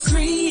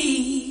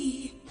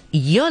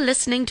You're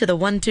listening to the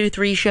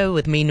 123 show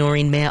with me,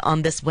 Noreen Mayer,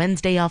 on this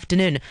Wednesday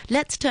afternoon.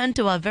 Let's turn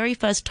to our very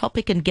first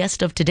topic and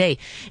guest of today.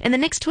 In the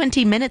next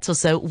 20 minutes or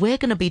so, we're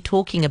going to be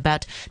talking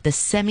about the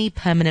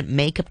semi-permanent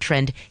makeup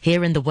trend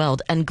here in the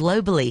world and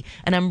globally.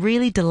 And I'm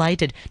really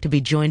delighted to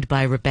be joined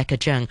by Rebecca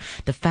Cheung,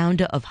 the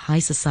founder of High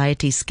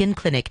Society Skin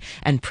Clinic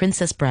and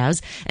Princess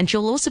Brows. And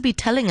she'll also be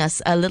telling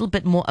us a little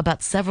bit more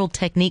about several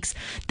techniques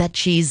that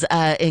she's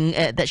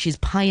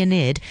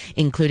pioneered,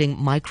 including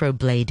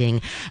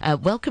microblading.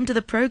 Welcome to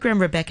the program,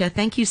 Rebecca.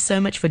 Thank you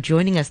so much for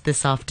joining us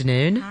this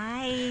afternoon.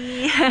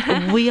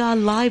 Hi. We are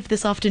live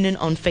this afternoon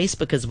on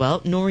Facebook as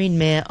well. Noreen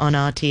Mayer on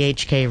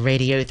RTHK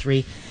Radio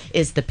 3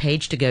 is the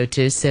page to go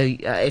to. So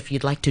if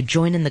you'd like to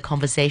join in the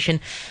conversation,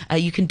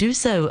 you can do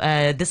so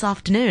this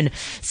afternoon.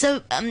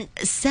 So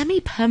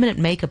semi-permanent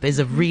makeup is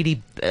a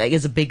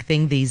big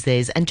thing these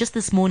days. And just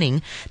this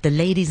morning, the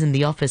ladies in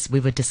the office,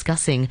 we were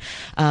discussing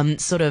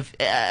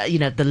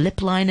the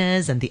lip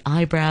liners and the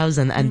eyebrows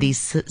and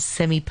these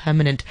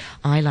semi-permanent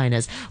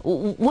eyeliners.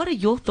 What are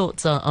your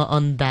thoughts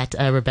on that,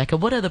 Rebecca?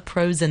 What are the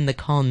pros and the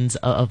cons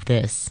of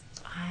this?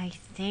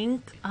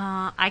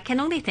 I can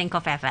only think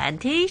of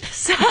advantage.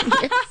 So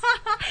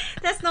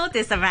there's no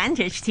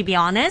disadvantage, to be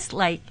honest,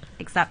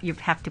 except you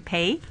have to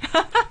pay.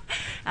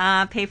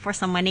 Pay for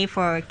some money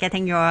for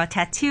getting your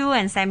tattoo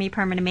and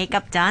semi-permanent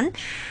makeup done.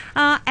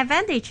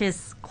 Advantage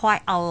is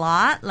quite a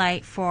lot,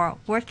 like for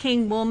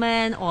working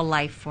woman or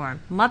like for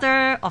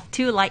mother of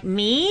two like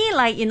me,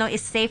 it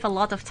saves a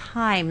lot of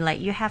time. Like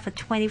you have a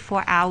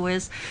 24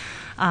 hours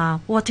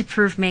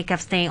waterproof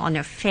makeup thing on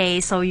your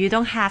face, so you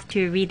don't have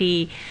to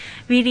really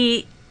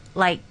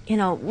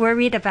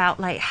worried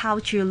about how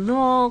you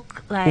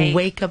look,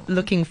 wake up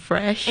looking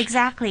fresh.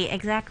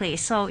 Exactly.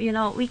 So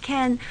we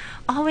can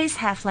always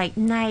have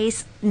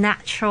nice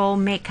natural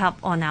makeup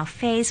on our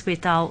face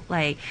without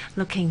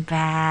looking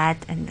bad,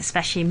 and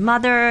especially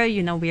mother,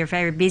 we are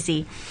very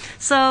busy,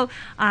 so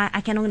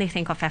I can only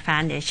think of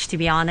advantage, to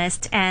be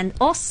honest. And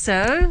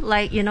also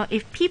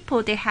if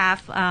people they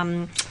have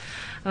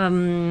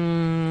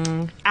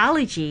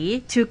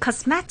allergy to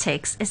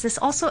cosmetics, it is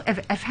also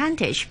an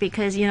advantage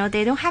because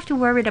they don't have to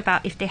worry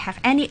about if they have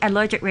any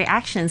allergic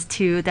reactions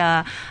to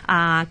the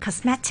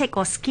cosmetic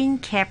or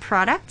skincare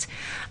product.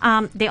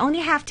 They only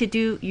have to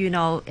do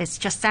it's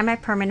just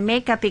semi-permanent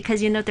makeup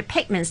because the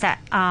pigments that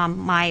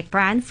my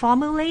brand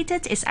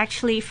formulated is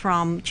actually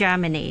from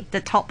Germany, the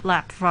top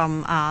lab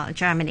from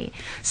Germany.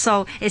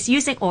 So it's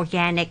using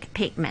organic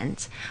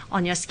pigment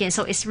on your skin,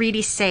 so it's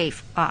really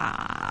safe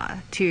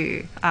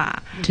to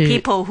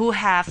people who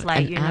have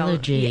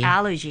allergy. The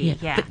allergy.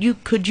 Yeah.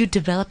 But could you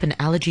develop an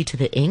allergy to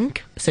the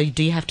ink? So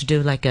do you have to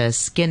do a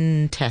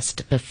skin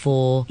test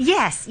before?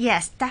 Yes,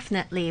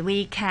 definitely.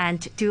 We can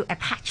do a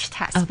patch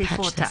test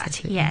before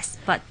that. Yes,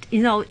 but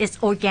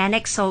it's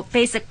organic, so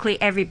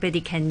basically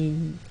everybody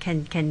can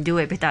do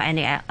it without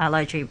any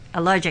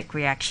allergic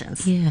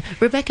reactions. Yeah,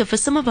 Rebecca, for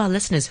some of our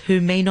listeners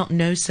who may not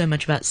know so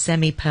much about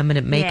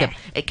semi-permanent makeup,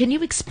 can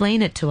you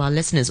explain it to our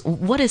listeners?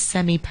 What is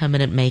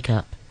semi-permanent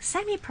makeup?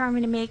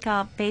 Semi-permanent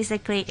makeup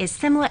basically is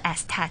similar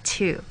as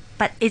tattoo,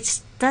 but it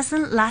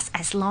doesn't last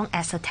as long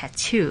as a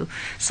tattoo.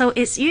 So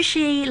it's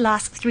usually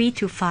lasts 3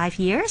 to 5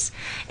 years.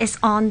 It's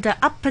on the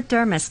upper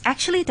dermis.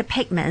 Actually, the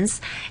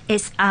pigments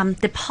is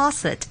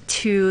deposit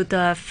to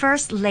the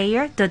first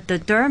layer, the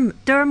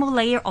dermal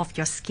layer of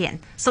your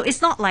skin. So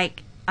it's not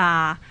like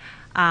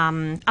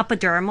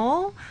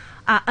epidermal.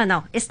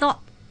 No, it's not.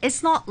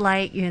 It's not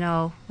like,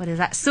 what is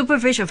that?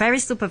 Superficial, very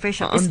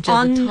superficial. It's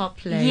on the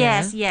top layer.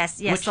 Yes.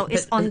 So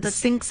it's on the...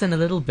 sinks in a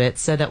little bit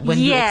so that when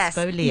you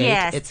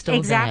exfoliate, it's still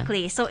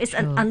exactly. there. So it's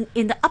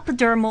in the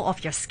epidermal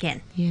of your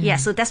skin. Yeah,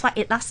 so that's why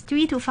it lasts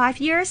 3 to 5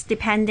 years,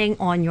 depending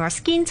on your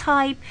skin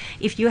type.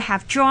 If you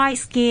have dry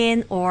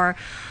skin or...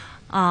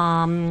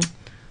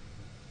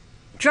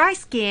 dry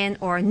skin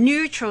or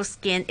neutral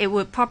skin, it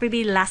would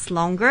probably last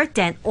longer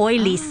than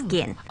oily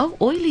skin. Oh,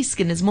 oily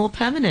skin is more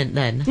permanent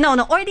then? No,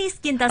 oily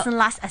skin doesn't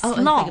last as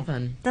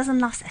long. Doesn't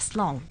last as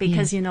long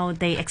because,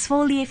 they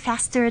exfoliate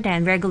faster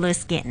than regular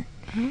skin.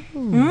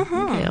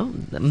 Okay.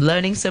 I'm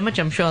learning so much.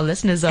 I'm sure our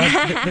listeners are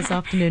this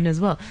afternoon as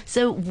well.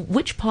 So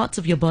which parts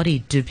of your body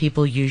do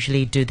people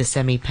usually do the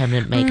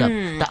semi-permanent makeup?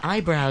 The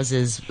eyebrows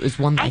is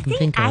one that I can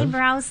think of. I think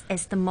eyebrows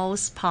is the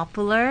most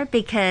popular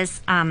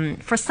because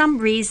for some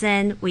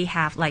reason we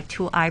have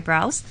 2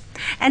 eyebrows,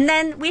 and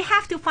then we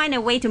have to find a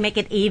way to make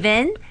it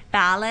even,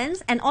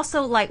 balance, and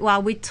also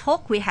while we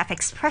talk we have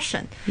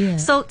expression.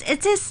 So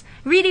it is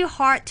really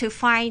hard to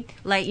find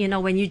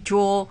when you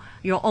draw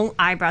your own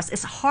eyebrows,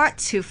 it's hard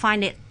to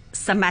find it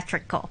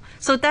symmetrical.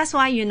 So that's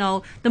why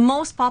the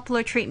most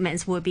popular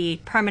treatments will be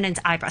permanent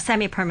eyebrows,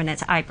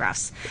 semi-permanent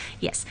eyebrows.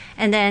 Yes.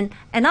 And then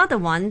another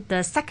one,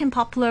 the second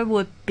popular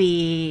would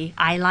be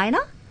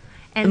eyeliner.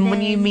 And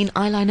when you mean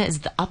eyeliner, is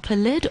the upper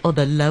lid or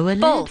the lower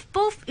lid?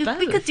 Both.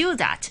 We could do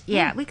that.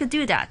 Yeah, we could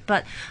do that.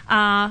 But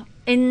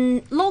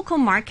in local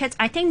markets,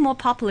 I think more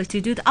popular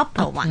to do the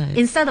upper one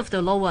instead of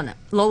the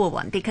lower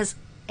one because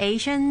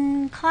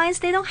Asian clients,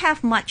 they don't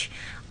have much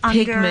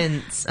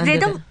pigments. They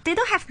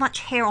don't have much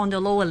hair on the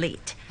lower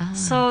lid,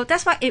 so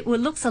that's why it will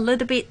looks a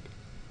little bit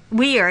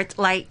weird,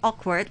 like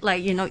awkward,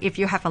 like if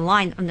you have a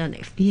line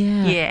underneath.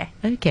 Yeah.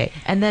 Okay.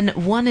 And then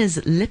one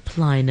is lip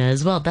liner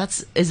as well.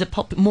 Is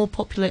it more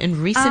popular in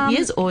recent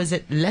years, or is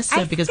it less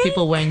so because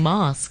people are wearing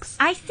masks?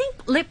 I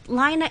think lip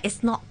liner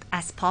is not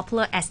as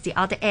popular as the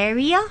other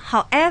area.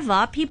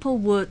 However, people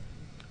would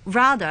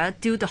rather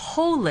do the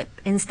whole lip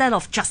instead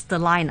of just the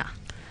liner.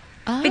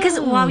 Because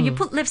while you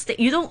put lipstick,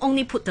 you don't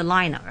only put the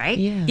liner, right?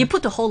 Yeah. You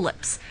put the whole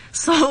lips.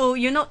 So,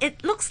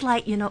 it looks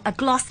like, a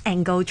gloss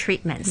and go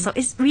treatment. So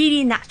it's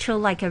really natural,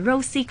 like a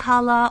rosy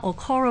color or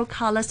coral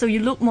color. So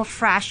you look more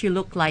fresh. You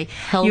look like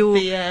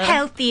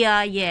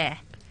healthier, yeah.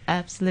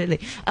 Absolutely.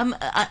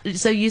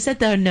 So you said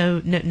there are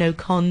no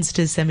cons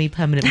to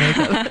semi-permanent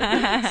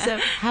makeup. So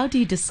how do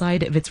you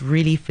decide if it's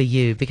really for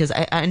you? Because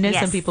I know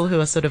some people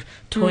who are sort of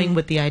toying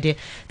with the idea,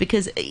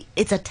 because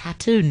it's a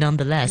tattoo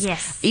nonetheless.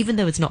 Yes. Even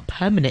though it's not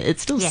permanent,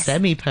 it's still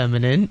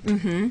semi-permanent.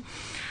 Mm-hmm.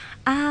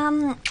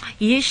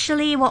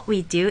 Usually what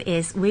we do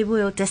is we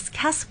will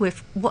discuss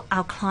with what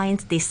our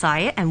clients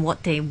desire and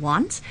what they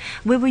want.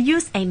 We will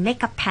use a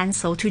makeup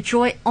pencil to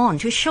draw it on,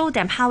 to show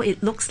them how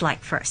it looks like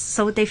first.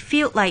 So they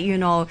feel like,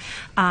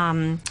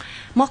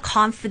 more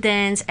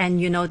confident and,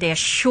 they're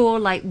sure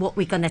like what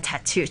we're going to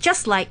tattoo.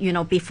 Just like,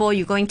 before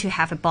you're going to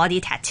have a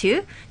body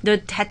tattoo, the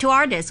tattoo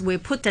artist will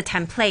put the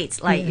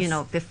templates like,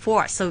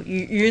 before. So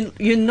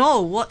you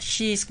know what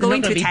she's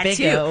going to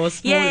tattoo. Bigger or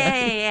smaller.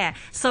 Yeah.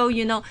 So,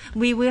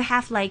 we will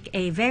have like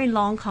a very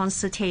long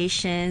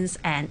consultations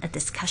and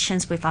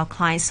discussions with our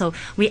clients, so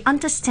we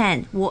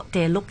understand what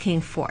they're looking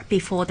for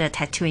before the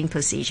tattooing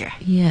procedure.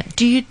 Yeah.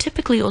 Do you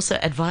typically also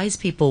advise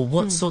people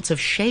what sorts of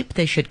shape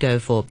they should go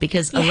for?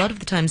 Because a lot of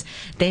the times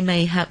they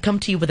may come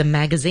to you with a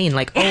magazine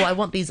like, I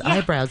want these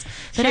eyebrows.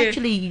 But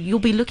actually you'll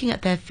be looking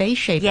at their face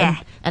shape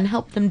and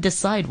help them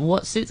decide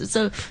what suits.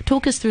 So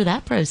talk us through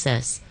that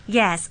process.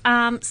 Yes.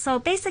 So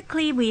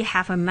basically, we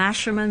have a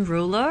measurement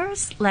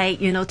rulers, like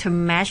to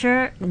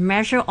measure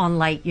on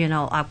like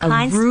our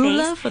client's face. A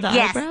ruler face. For the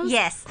eyebrows.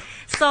 Yes.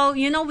 So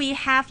we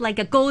have like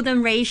a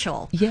golden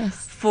ratio.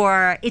 Yes.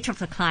 For each of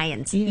the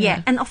clients.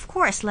 Yeah. And of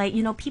course, like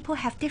people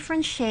have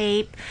different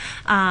shape.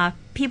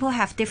 People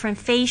have different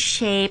face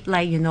shape,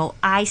 like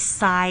eye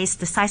size,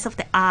 the size of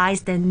the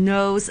eyes, their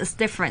nose is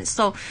different.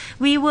 So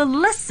we will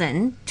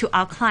listen to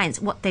our clients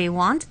what they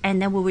want,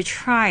 and then we will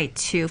try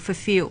to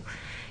fulfill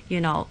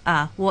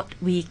what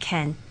we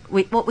can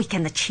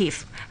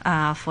achieve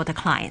for the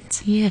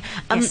client. Yeah.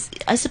 Yes.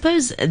 I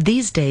suppose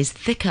these days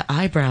thicker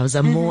eyebrows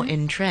are more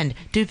in trend.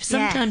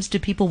 Sometimes do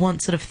people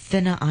want sort of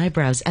thinner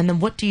eyebrows? And then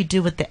what do you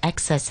do with the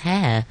excess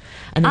hair?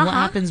 And then what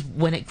happens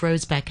when it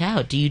grows back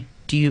out? Do you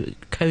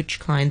coach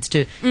clients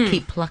to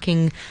keep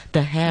plucking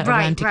the hair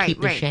around to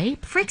keep the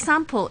shape? For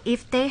example,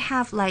 if they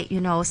have like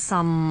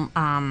some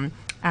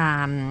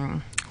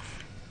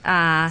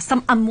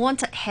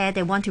unwanted hair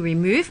they want to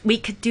remove, we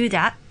could do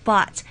that.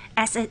 But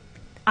as a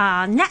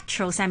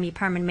natural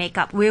semi-permanent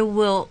makeup, we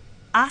will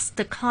ask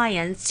the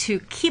client to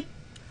keep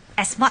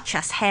as much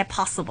as hair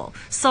possible.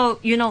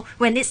 So,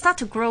 when it starts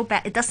to grow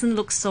back, it doesn't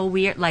look so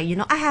weird. Like,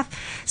 I have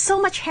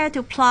so much hair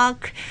to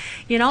pluck,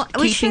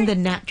 Keeping the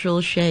natural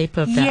shape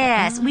of that.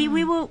 Yes, we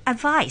will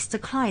advise the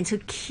client to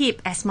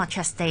keep as much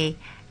as they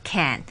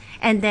can,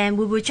 and then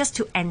we will just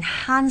to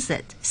enhance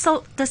it.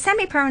 So the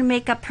semi-permanent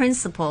makeup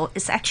principle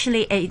is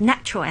actually a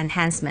natural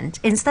enhancement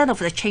instead of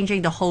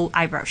changing the whole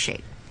eyebrow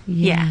shape.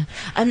 Yeah.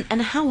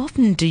 And how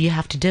often do you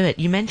have to do it?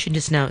 You mentioned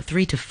just now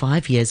 3 to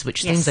 5 years,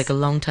 which seems like a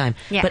long time.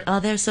 Yeah. But are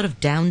there sort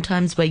of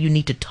downtimes where you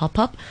need to top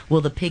up?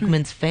 Will the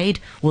pigments fade?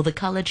 Will the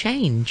color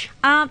change?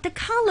 The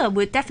color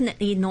will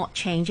definitely not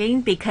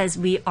changing because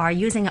we are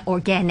using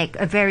organic,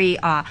 a very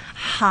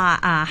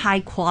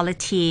high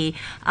quality,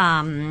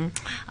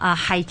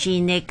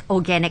 hygienic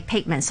organic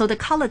pigment. So the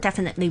color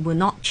definitely will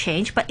not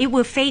change, but it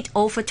will fade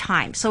over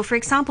time. So for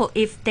example,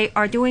 if they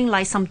are doing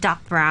like some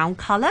dark brown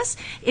colors,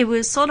 it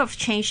will sort of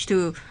change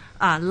to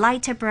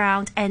lighter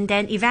brown, and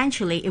then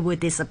eventually it will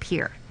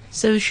disappear.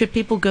 So should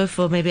people go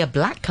for maybe a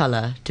black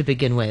color to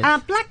begin with?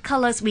 Black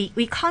colors, we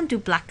can't do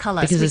black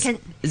colors. Because it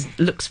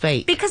looks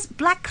fake. Because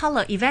black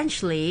color,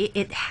 eventually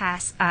it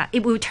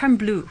will turn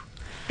blue.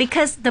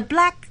 Because the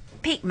black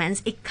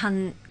pigments, it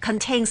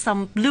contains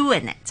some blue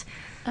in it.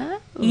 Oh.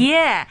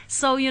 Yeah.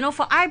 So,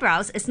 for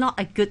eyebrows, it's not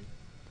a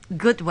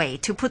good way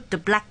to put the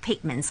black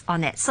pigments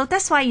on it. So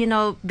that's why,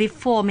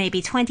 before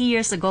maybe 20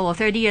 years ago or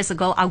 30 years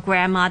ago, our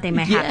grandma, they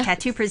may have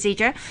tattoo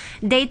procedure.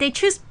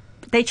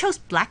 They chose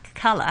black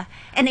color,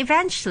 and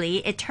eventually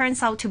it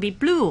turns out to be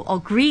blue or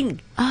green.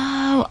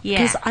 Oh,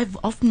 because I've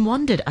often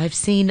wondered. I've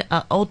seen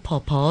old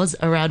papas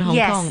around Hong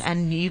Kong,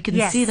 and you can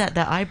see that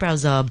their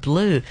eyebrows are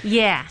blue.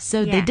 Yeah.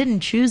 So they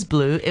didn't choose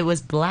blue; it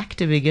was black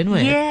to begin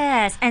with.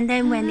 Yes, and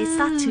then when it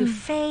starts to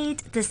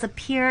fade,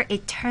 disappear,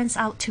 it turns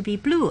out to be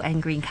blue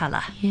and green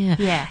color.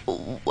 Yeah.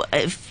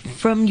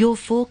 From your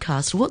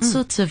forecast, what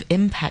sorts of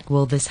impact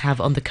will this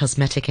have on the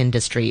cosmetic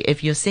industry?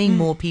 If you're seeing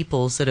more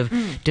people sort of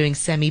doing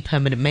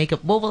semi-permanent makeup,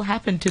 what will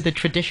happen to the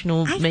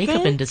traditional I makeup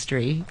think-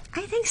 industry?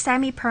 I think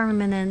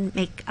semi-permanent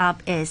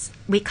makeup is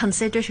we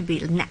consider to be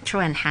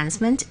natural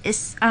enhancement.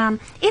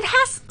 It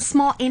has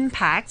small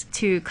impact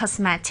to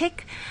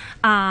cosmetic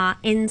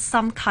in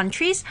some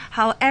countries.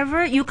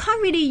 However, you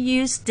can't really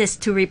use this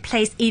to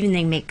replace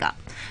evening makeup.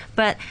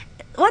 But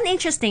one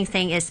interesting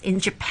thing is in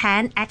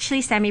Japan,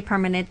 actually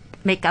semi-permanent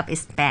makeup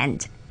is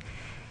banned.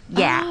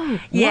 Yeah, Oh,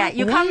 yeah. why-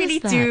 You why can't is really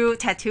that? do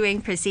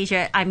tattooing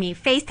procedure. I mean,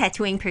 face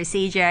tattooing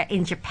procedure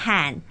in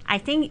Japan. I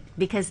think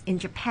because in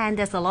Japan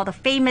there's a lot of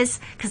famous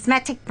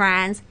cosmetic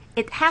brands.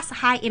 It has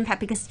high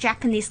impact because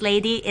Japanese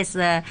lady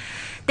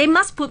they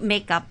must put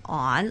makeup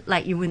on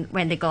like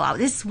when they go out.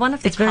 This is one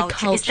of the It's very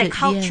culture. It's the cultured,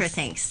 culture yes.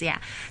 things. Yeah.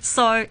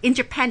 So in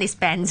Japan it's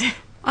banned.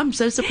 I'm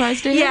so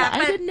surprised to hear that. I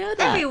but didn't know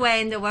that. everywhere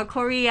in the world,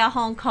 Korea,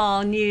 Hong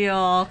Kong, New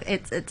York,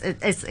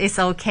 it's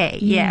okay.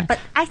 Yeah, but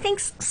I think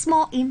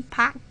small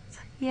impact.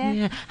 Yeah,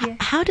 Yeah. yeah.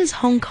 How does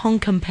Hong Kong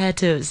compare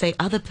to, say,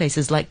 other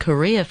places like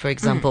Korea, for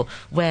example,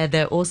 where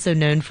they're also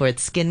known for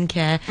its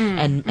skincare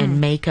and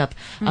makeup?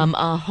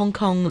 Are Hong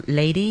Kong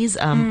ladies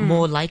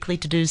more likely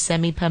to do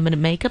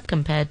semi-permanent makeup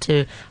compared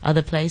to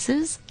other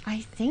places?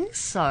 I think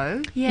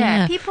so. Yeah.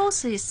 Yeah, people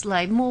is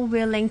like more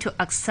willing to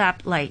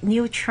accept like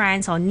new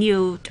trends or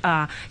new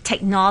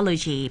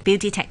technology,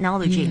 beauty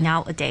technology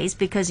nowadays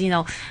because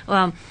the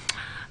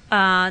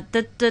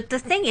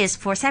thing is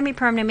for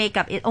semi-permanent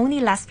makeup, it only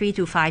lasts 3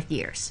 to 5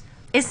 years.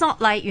 It's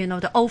not like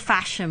the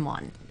old-fashioned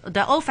one.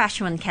 The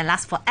old-fashioned one can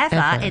last forever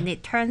and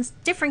it turns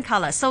different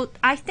colors. So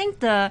I think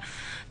the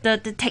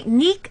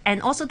technique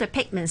and also the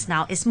pigments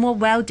now is more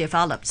well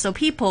developed. So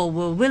people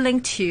were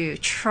willing to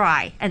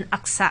try and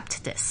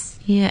accept this.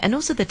 Yeah, and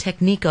also the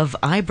technique of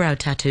eyebrow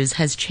tattoos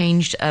has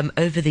changed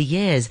over the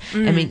years.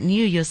 I mean,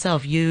 you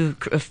yourself, you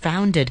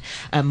founded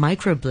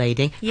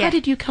microblading. Yeah. How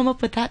did you come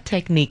up with that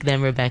technique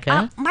then,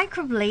 Rebecca?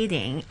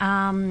 Microblading.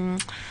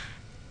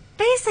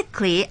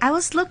 Basically, I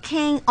was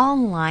looking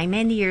online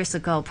many years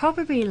ago,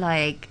 probably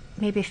like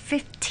maybe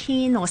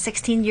 15 or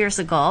 16 years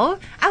ago.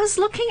 I was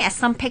looking at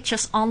some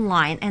pictures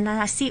online and then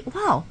I see,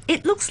 wow,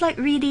 it looks like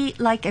really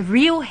like a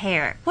real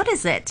hair. What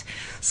is it?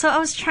 So I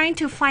was trying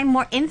to find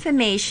more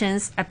information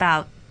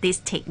about this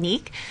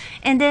technique.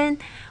 And then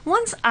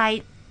once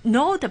I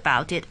know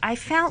about it, I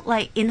found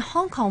like in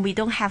Hong Kong we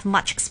don't have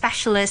much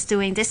specialists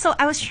doing this. So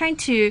I was trying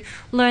to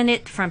learn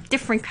it from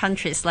different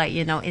countries, like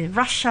in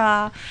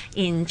Russia,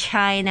 in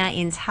China,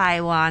 in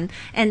Taiwan,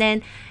 and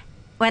then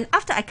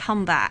after I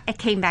came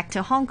back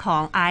to Hong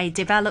Kong, I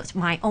developed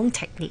my own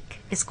technique.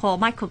 It's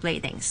called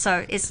microblading.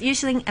 So it's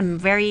using a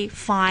very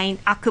fine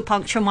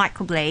acupuncture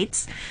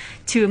microblades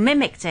to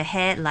mimic the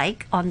hair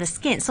like on the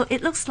skin. So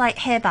it looks like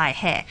hair by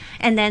hair.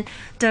 And then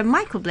the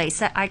microblades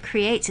that I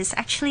create is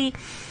actually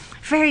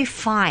very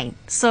fine.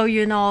 So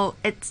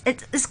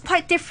it's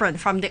quite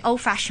different from the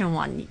old-fashioned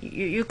one.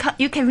 You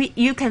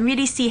can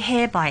really see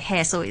hair by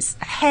hair. So it's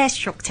a hair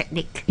stroke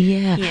technique.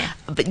 Yeah.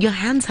 But your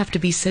hands have to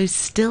be so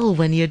still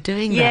when you're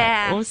doing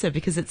that Yeah. also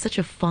because it's such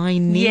a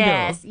fine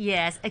needle.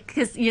 Yes.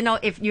 Because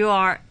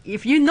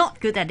if you're not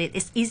good at it,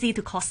 it's easy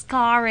to cause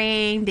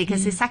scarring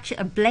because it's actually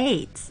a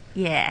blade.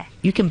 Yeah,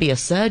 You can be a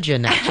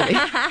surgeon, actually.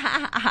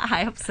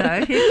 I hope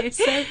so.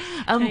 So,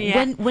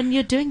 Yeah. when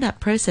you're doing that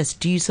process,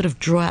 do you sort of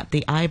draw out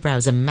the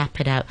eyebrows and map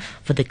it out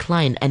for the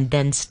client and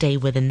then stay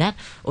within that?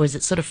 Or is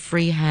it sort of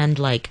freehand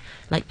like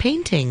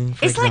painting,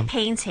 for It's example? like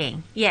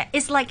painting. Yeah,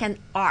 it's like an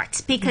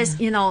art because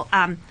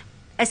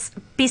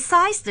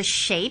besides the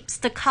shapes,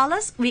 the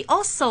colors, we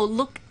also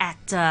look at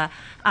the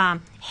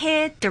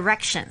hair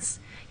directions.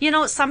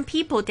 Some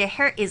people, their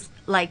hair is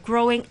like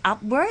growing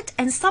upward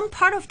and some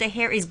part of the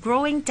hair is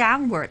growing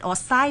downward or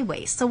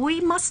sideways. So we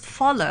must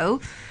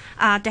follow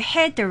the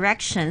hair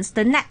directions,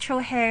 the natural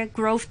hair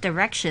growth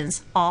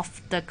directions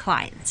of the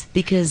client.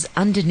 Because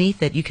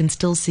underneath it, you can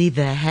still see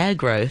the hair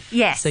growth.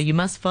 Yes. So you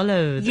must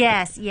follow.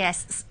 Yes.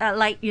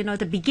 Like,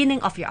 the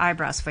beginning of your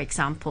eyebrows, for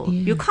example.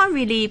 You can't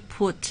really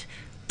put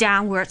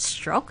downward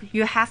stroke.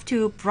 You have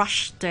to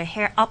brush the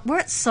hair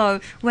upwards. So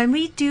when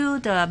we do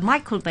the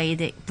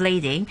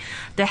microblading,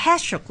 the hair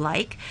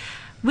stroke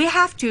we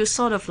have to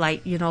sort of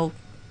like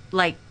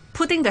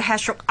putting the hair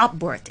stroke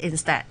upward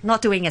instead,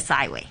 not doing it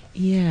sideways.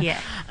 Yeah.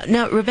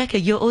 Now, Rebecca,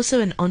 you're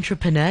also an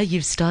entrepreneur.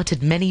 You've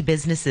started many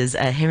businesses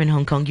here in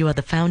Hong Kong. You are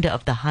the founder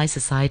of the High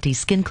Society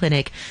Skin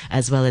Clinic,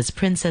 as well as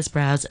Princess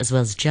Brows, as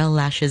well as Gel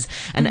Lashes,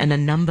 and a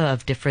number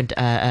of different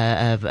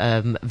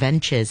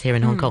ventures here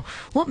in Hong Kong.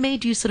 What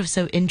made you sort of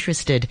so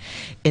interested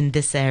in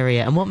this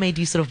area, and what made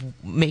you sort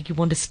of make you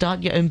want to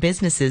start your own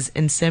businesses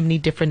in so many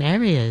different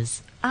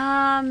areas?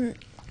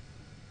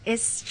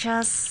 It's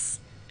just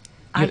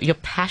You're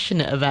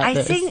passionate about I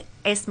this. think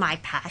it's my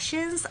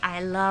passions.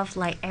 I love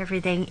like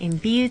everything in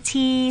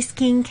beauty,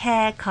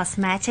 skincare,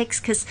 cosmetics,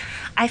 because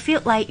I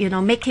feel like,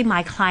 making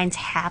my clients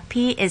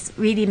happy is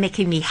really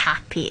making me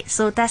happy.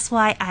 So that's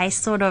why I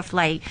sort of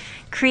like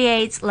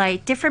create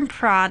like different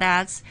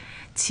products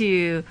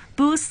to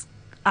boost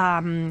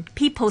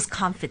people's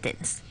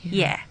confidence.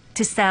 Yeah.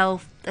 To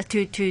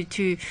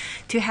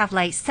have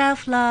like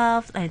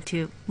self-love and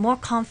to more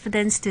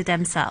confidence to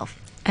themselves.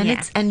 And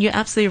Yeah. and you're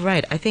absolutely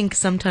right. I think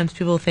sometimes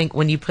people think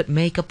when you put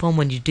makeup on,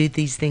 when you do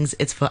these things,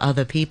 it's for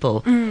other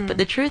people. But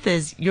the truth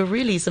is, you're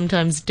really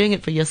sometimes doing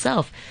it for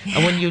yourself.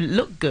 And when you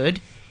look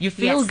good, you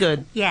feel Yes.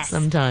 good Yes.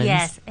 sometimes.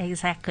 Yes,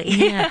 exactly.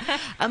 Yeah.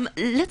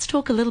 Let's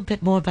talk a little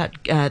bit more about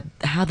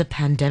how the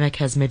pandemic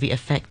has maybe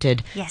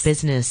affected Yes.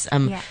 business.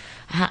 Yeah.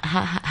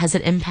 Has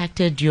it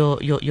impacted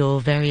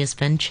your various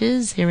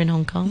ventures here in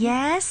Hong Kong?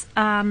 Yes,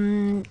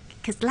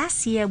 because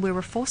last year we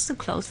were forced to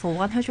close for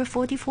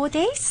 144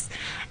 days,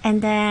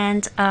 and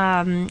then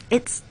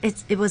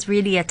it was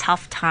really a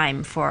tough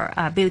time for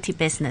beauty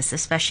business,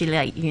 especially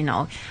like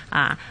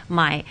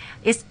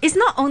it's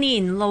not only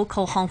in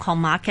local Hong Kong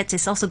markets,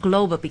 it's also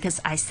global because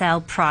I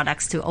sell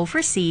products to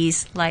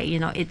overseas. Like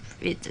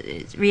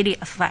it really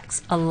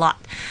affects a lot.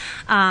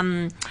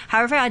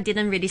 However, I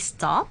didn't really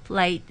stop.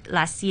 Like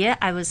last year,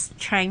 I was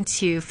trying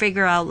to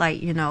figure out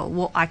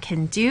what I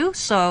can do.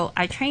 So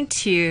I tried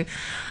to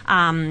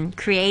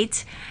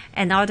create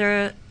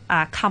another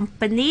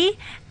company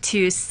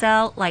to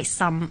sell like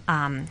some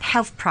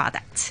health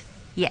products.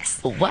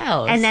 Yes.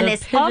 Wow. And then so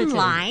it's pivoted.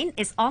 online.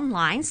 It's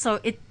online, so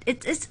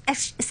it's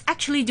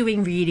actually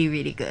doing really,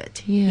 really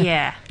good. Yeah.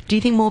 Yeah. Do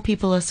you think more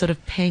people are sort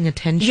of paying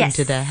attention Yes,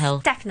 to their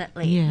health?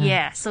 definitely. Yeah.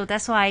 Yeah. So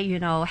that's why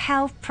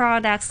health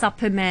products,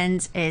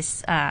 supplements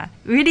is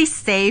really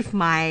save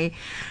my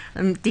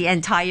the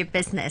entire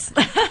business.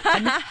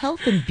 And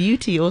health and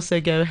beauty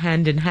also go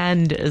hand in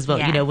hand as well.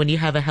 Yeah. When you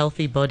have a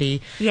healthy body,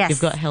 Yes.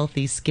 you've got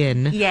healthy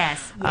skin.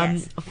 Yes.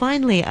 Yes.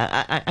 Finally,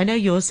 I know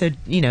you also,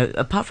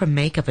 apart from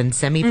makeup and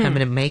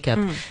semi-permanent makeup,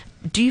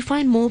 do you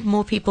find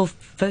more people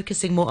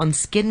focusing more on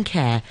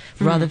skincare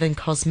rather than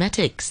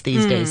cosmetics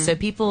these days? So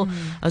people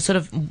are sort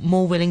of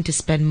more willing to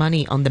spend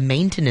money on the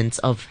maintenance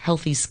of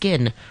healthy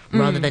skin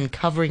rather than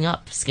covering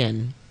up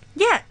skin.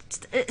 Yeah,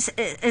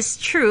 it's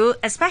true.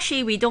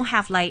 Especially we don't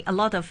have like a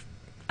lot of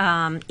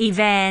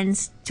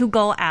events to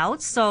go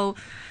out. So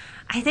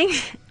I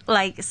think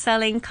like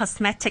selling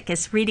cosmetic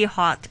is really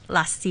hard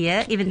last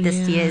year. Even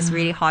this year is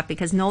really hard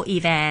because no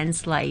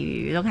events, like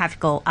you don't have to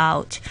go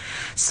out.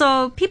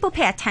 So people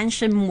pay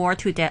attention more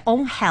to their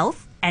own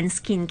health and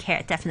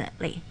skincare,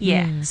 definitely.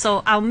 Yeah.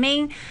 So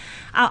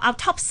our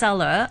top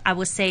seller, I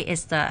would say,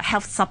 is the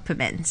health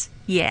supplements.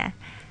 Yeah.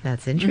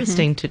 That's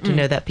interesting to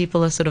know that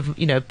people are sort of,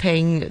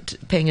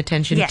 paying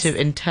attention Yes. to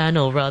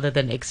internal rather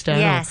than external,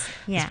 Yes,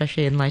 yeah.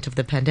 especially in light of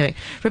the pandemic.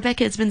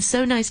 Rebecca, it's been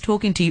so nice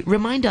talking to you.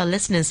 Remind our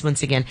listeners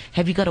once again,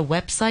 have you got a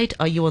website?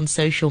 Are you on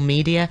social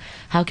media?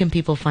 How can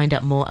people find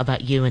out more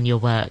about you and your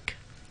work?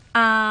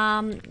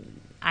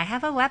 I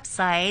have a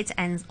website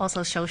and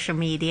also social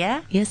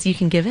media. Yes, you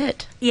can give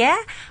it. Yeah,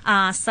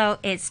 so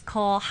it's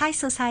called High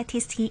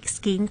Society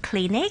Skin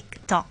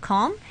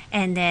Clinic.com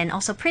and then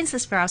also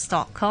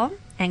princessbrows.com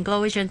and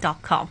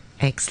glowvision.com.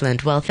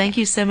 Excellent. Well, thank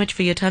you so much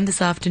for your time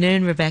this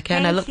afternoon, Rebecca,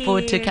 and I Thank look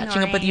forward to you,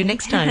 catching up with you Noreen.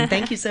 next time.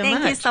 Thank you so much.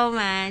 Thank you so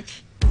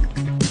much.